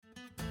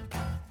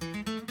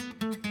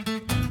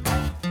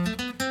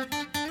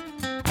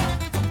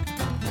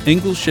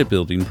Ingalls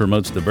Shipbuilding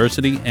promotes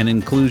diversity and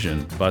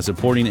inclusion by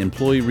supporting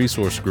employee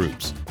resource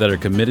groups that are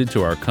committed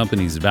to our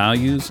company's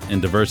values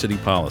and diversity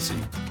policy.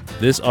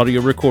 This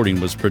audio recording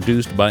was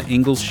produced by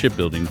Ingalls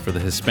Shipbuilding for the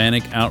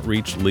Hispanic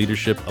Outreach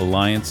Leadership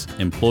Alliance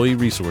Employee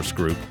Resource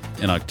Group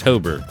in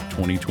October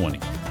 2020.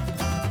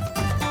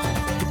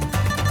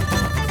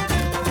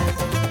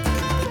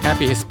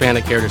 Happy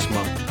Hispanic Heritage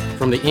Month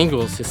from the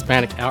Ingalls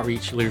Hispanic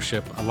Outreach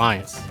Leadership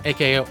Alliance,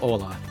 aka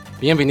HOLA.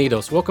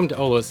 Bienvenidos. Welcome to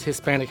HOLA's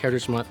Hispanic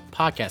Heritage Month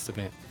podcast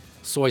event.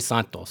 Soy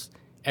Santos,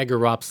 Edgar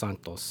Rob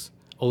Santos,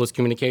 HOLA's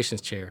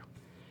Communications Chair.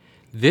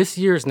 This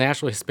year's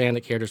National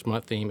Hispanic Heritage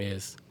Month theme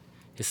is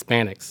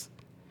Hispanics,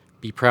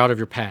 be proud of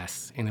your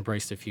past and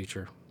embrace the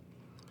future.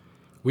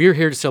 We are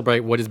here to celebrate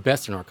what is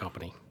best in our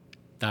company,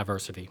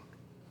 diversity.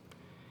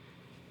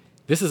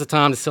 This is a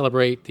time to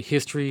celebrate the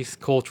histories,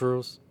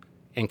 cultures,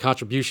 and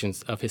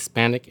contributions of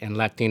Hispanic and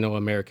Latino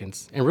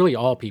Americans, and really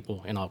all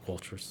people in all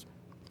cultures.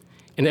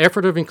 In the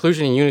effort of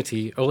inclusion and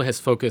unity, HOLA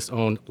has focused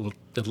on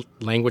the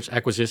language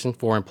acquisition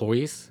for our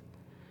employees.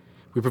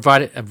 We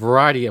provided a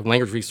variety of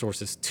language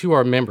resources to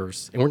our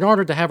members, and we're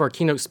honored to have our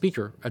keynote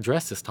speaker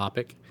address this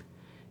topic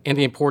and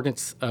the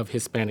importance of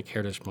Hispanic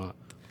Heritage Month.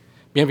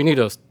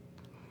 Bienvenidos.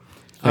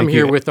 I'm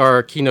here with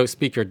our keynote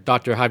speaker,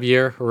 Dr.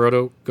 Javier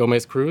Gerardo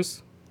Gomez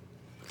Cruz.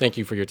 Thank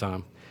you for your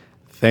time.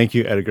 Thank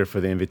you, Edgar, for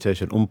the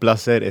invitation. Un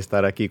placer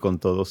estar aquí con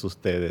todos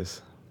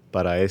ustedes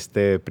para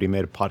este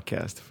primer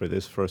podcast, for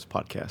this first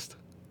podcast.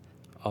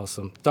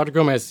 Awesome. Dr.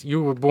 Gomez,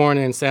 you were born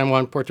in San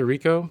Juan, Puerto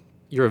Rico.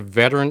 You're a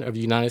veteran of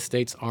the United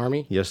States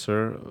Army. Yes,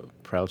 sir.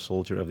 Proud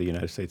soldier of the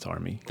United States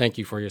Army. Thank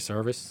you for your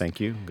service. Thank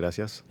you.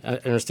 Gracias. I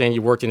understand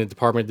you worked in the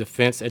Department of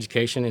Defense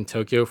Education in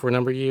Tokyo for a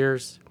number of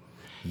years.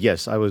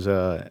 Yes, I was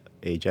a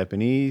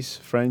Japanese,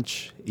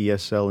 French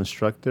ESL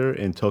instructor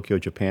in Tokyo,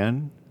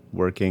 Japan,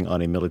 working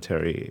on a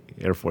military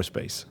Air Force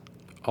base.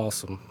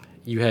 Awesome.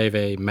 You have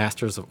a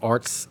Master's of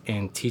Arts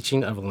in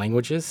Teaching of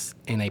Languages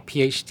and a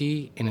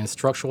PhD in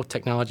Instructional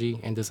Technology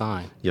and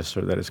Design. Yes,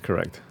 sir, that is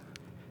correct.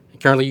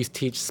 Currently, you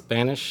teach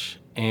Spanish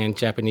and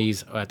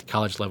Japanese at the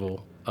college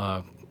level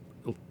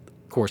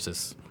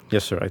courses.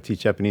 Yes, sir. I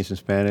teach Japanese and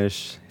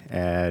Spanish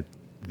at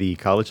the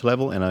college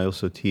level, and I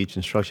also teach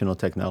Instructional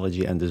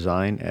Technology and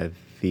Design at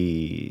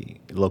the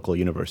local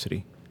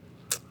university.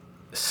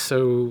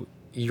 So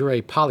you're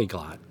a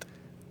polyglot.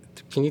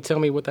 Can you tell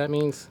me what that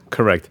means?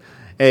 Correct.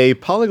 A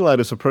polyglot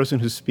is a person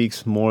who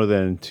speaks more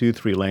than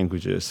 2-3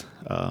 languages.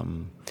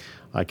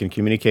 I can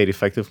communicate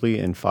effectively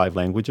in 5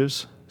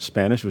 languages: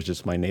 Spanish, which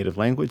is my native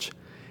language,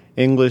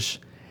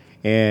 English,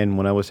 and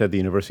when I was at the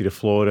University of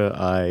Florida,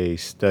 I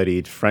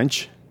studied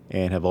French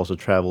and have also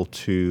traveled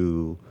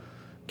to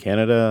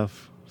Canada,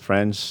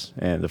 France,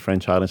 and the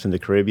French islands in the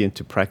Caribbean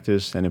to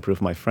practice and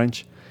improve my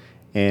French.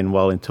 And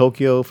while in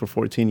Tokyo for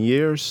 14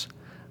 years,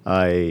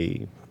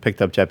 I picked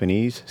up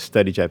Japanese,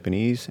 studied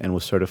Japanese, and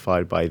was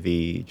certified by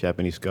the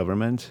Japanese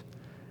government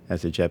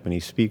as a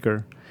Japanese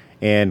speaker.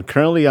 And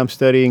currently I'm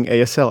studying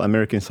ASL,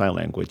 American Sign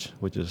Language,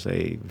 which is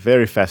a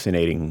very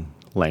fascinating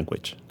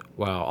language.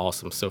 Wow,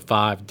 awesome. So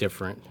 5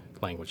 different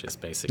languages,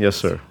 basically. Yes,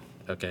 sir.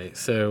 Okay,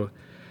 so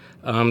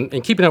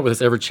in keeping up with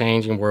this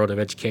ever-changing world of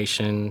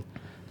education,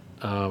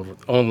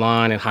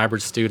 online and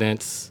hybrid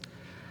students,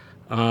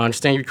 I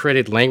understand you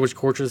created language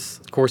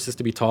courses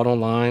to be taught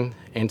online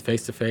and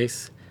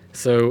face-to-face.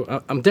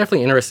 So I'm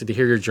definitely interested to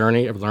hear your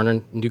journey of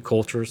learning new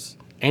cultures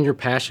and your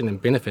passion and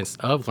benefits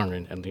of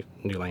learning a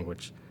new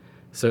language.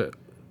 So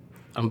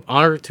I'm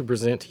honored to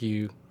present to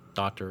you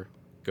Dr.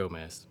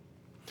 Gomez.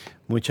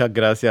 Muchas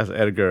gracias,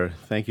 Edgar.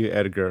 Thank you,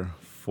 Edgar,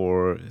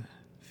 for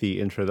the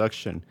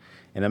introduction.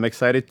 And I'm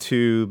excited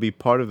to be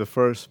part of the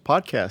first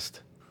podcast.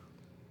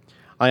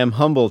 I am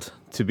humbled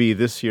to be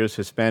this year's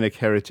Hispanic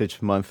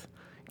Heritage Month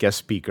guest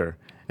speaker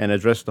and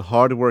address the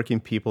hardworking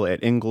people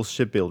at Ingalls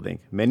Shipbuilding,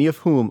 many of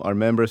whom are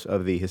members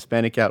of the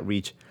Hispanic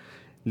Outreach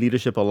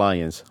Leadership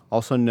Alliance,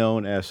 also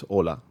known as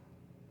HOLA.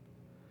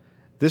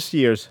 This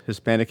year's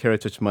Hispanic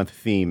Heritage Month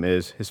theme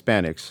is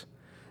Hispanics,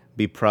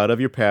 be proud of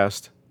your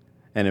past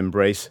and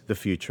embrace the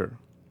future.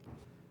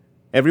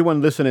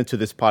 Everyone listening to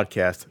this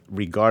podcast,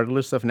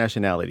 regardless of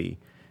nationality,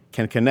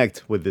 can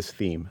connect with this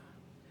theme.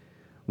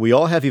 We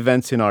all have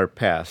events in our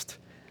past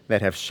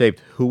that have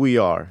shaped who we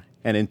are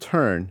and in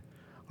turn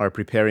are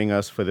preparing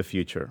us for the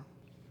future.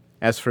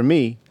 As for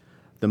me,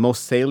 the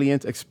most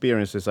salient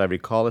experiences I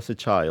recall as a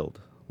child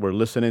were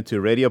listening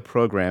to radio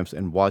programs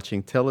and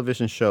watching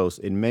television shows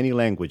in many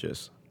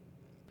languages.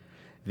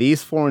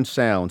 These foreign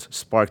sounds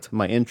sparked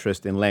my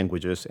interest in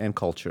languages and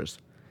cultures,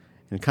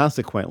 and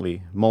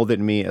consequently molded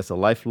me as a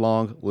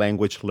lifelong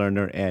language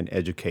learner and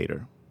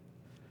educator.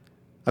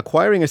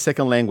 Acquiring a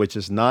second language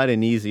is not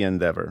an easy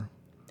endeavor,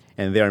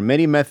 and there are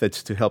many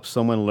methods to help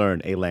someone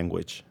learn a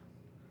language.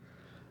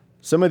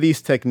 Some of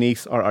these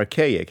techniques are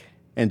archaic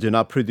and do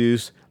not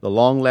produce the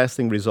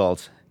long-lasting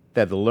results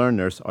that the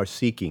learners are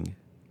seeking.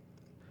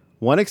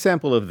 One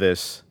example of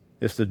this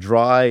is the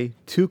dry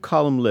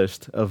 2-column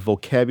list of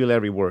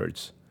vocabulary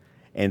words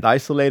and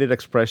isolated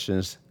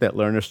expressions that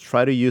learners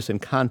try to use in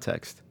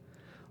context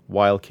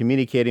while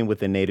communicating with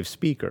the native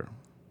speaker.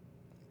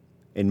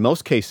 In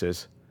most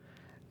cases,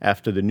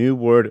 after the new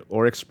word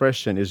or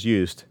expression is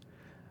used,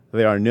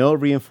 there are no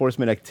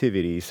reinforcement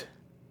activities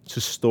to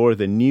store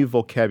the new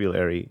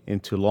vocabulary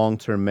into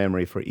long-term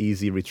memory for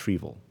easy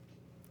retrieval.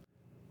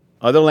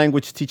 Other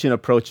language teaching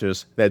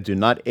approaches that do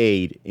not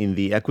aid in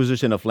the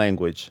acquisition of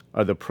language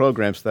are the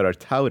programs that are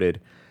touted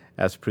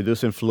as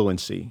producing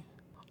fluency.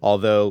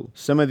 Although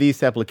some of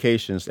these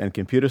applications and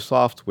computer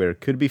software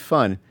could be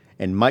fun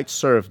and might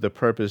serve the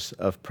purpose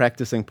of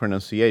practicing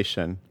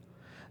pronunciation,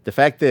 the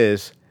fact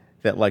is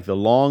that, like the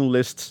long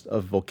lists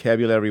of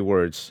vocabulary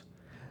words,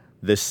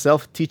 this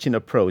self-teaching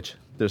approach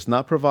does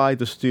not provide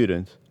the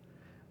student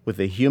with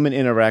the human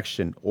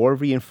interaction or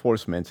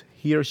reinforcement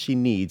he or she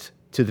needs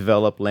to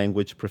develop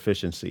language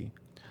proficiency.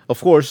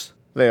 Of course,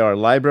 there are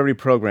library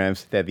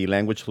programs that the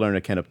language learner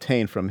can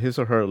obtain from his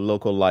or her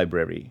local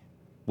library.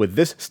 With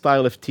this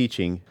style of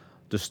teaching,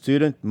 the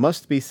student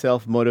must be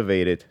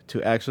self-motivated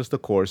to access the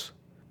course,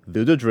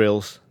 do the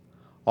drills,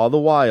 all the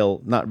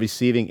while not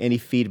receiving any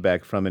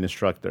feedback from an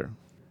instructor.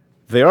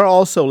 There are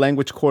also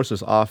language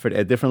courses offered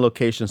at different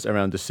locations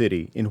around the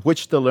city in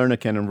which the learner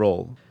can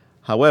enroll.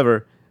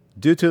 However,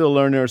 due to the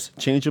learner's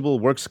changeable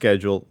work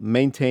schedule,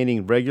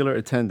 maintaining regular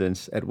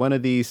attendance at one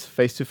of these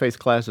face-to-face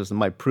classes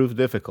might prove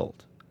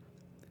difficult.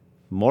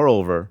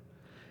 Moreover,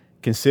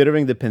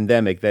 considering the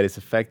pandemic that is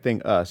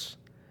affecting us,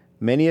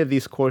 many of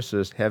these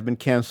courses have been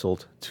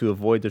canceled to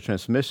avoid the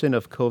transmission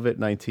of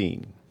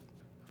COVID-19.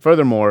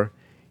 Furthermore,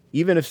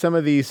 even if some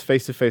of these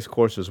face-to-face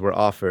courses were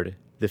offered,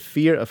 the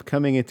fear of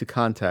coming into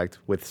contact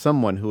with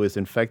someone who is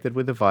infected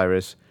with the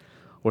virus,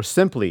 or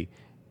simply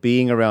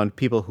being around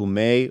people who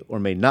may or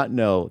may not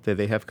know that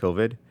they have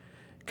COVID,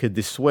 could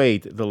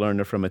dissuade the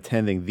learner from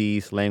attending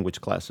these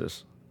language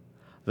classes,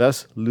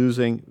 thus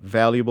losing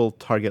valuable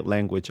target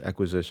language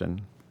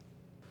acquisition.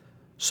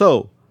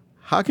 So,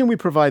 how can we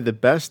provide the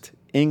best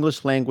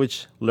English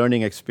language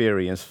learning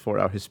experience for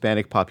our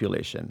Hispanic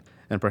population,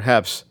 and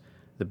perhaps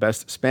the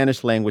best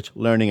Spanish language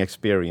learning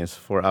experience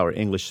for our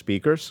English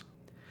speakers?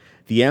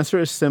 The answer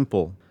is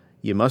simple.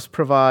 You must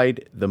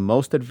provide the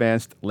most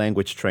advanced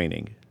language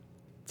training.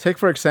 Take,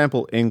 for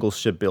example, Ingalls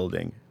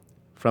Shipbuilding.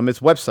 From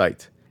its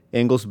website,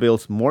 Ingalls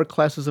builds more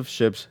classes of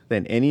ships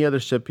than any other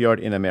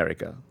shipyard in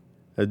America.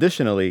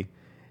 Additionally,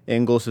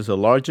 Ingalls is the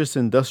largest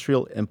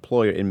industrial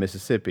employer in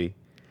Mississippi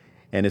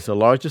and is the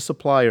largest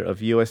supplier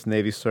of U.S.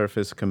 Navy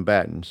surface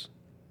combatants,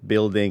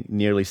 building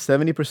nearly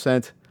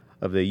 70%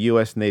 of the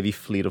U.S. Navy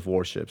fleet of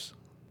warships.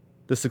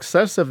 The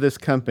success of this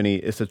company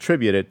is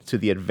attributed to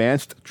the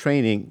advanced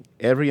training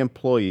every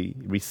employee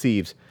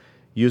receives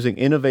using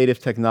innovative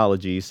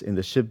technologies in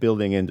the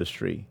shipbuilding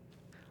industry.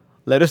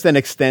 Let us then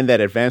extend that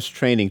advanced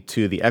training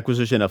to the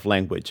acquisition of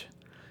language.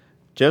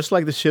 Just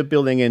like the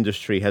shipbuilding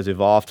industry has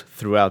evolved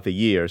throughout the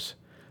years,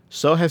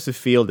 so has the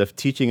field of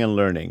teaching and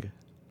learning.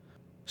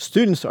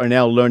 Students are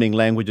now learning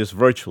languages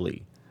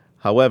virtually.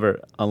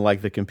 However,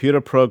 unlike the computer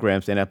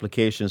programs and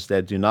applications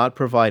that do not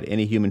provide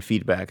any human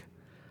feedback,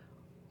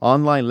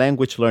 online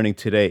language learning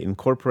today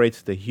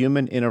incorporates the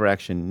human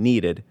interaction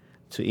needed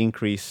to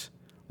increase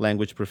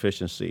language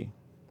proficiency.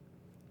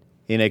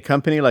 In a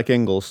company like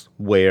Ingalls,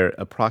 where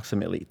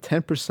approximately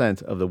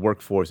 10% of the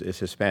workforce is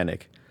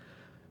Hispanic,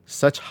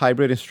 such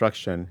hybrid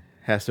instruction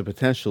has the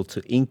potential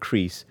to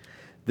increase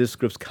this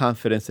group's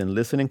confidence in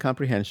listening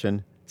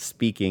comprehension,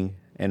 speaking,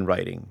 and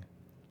writing.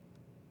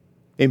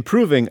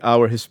 Improving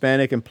our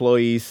Hispanic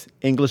employees'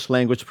 English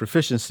language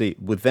proficiency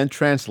would then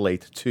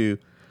translate to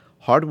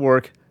hard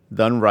work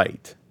done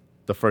right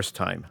the first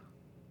time.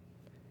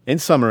 In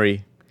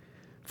summary,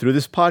 through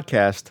this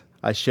podcast,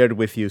 I shared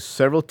with you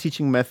several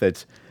teaching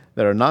methods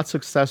that are not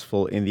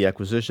successful in the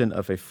acquisition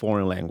of a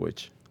foreign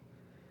language.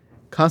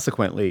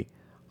 Consequently,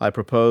 I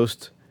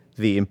proposed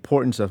the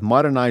importance of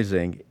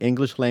modernizing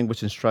English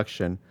language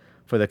instruction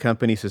for the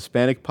company's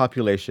Hispanic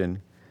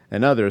population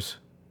and others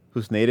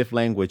whose native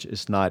language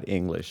is not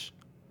English.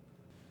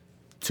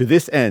 To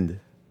this end,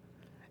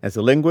 as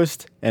a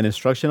linguist and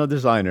instructional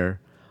designer,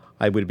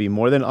 I would be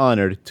more than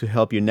honored to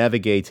help you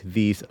navigate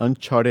these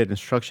uncharted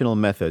instructional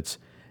methods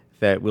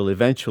that will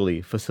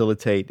eventually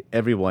facilitate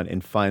everyone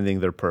in finding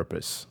their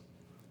purpose.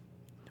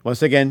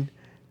 Once again,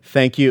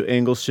 thank you,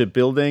 Ingalls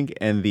Shipbuilding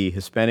and the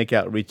Hispanic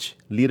Outreach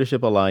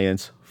Leadership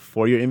Alliance,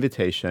 for your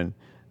invitation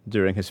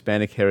during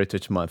Hispanic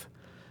Heritage Month.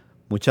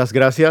 Muchas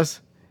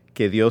gracias.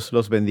 Que Dios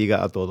los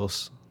bendiga a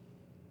todos.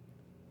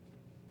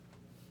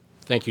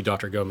 Thank you,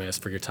 Dr. Gomez,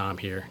 for your time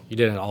here. You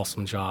did an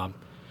awesome job.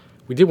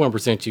 We did want to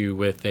present you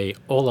with a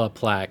Ola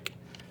plaque.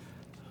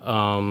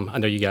 I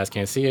know you guys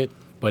can't see it,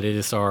 but it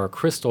is our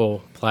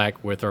crystal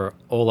plaque with our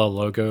Ola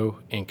logo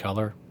in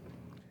color.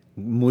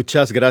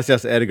 Muchas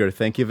gracias, Edgar.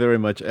 Thank you very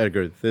much,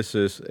 Edgar. This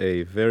is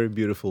a very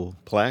beautiful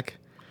plaque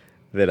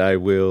that I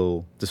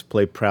will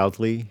display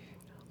proudly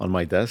on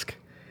my desk.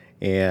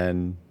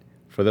 And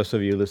for those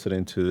of you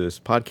listening to this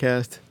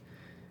podcast,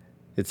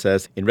 it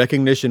says, in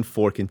recognition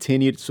for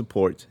continued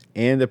support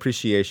and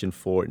appreciation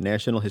for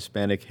National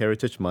Hispanic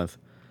Heritage Month,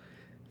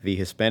 the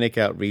Hispanic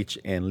Outreach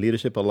and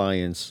Leadership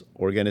Alliance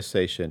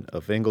organization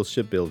of Ingalls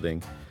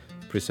Shipbuilding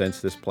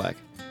presents this plaque.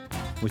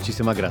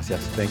 Muchísimas gracias.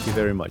 Thank you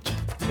very much.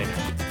 Stay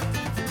now.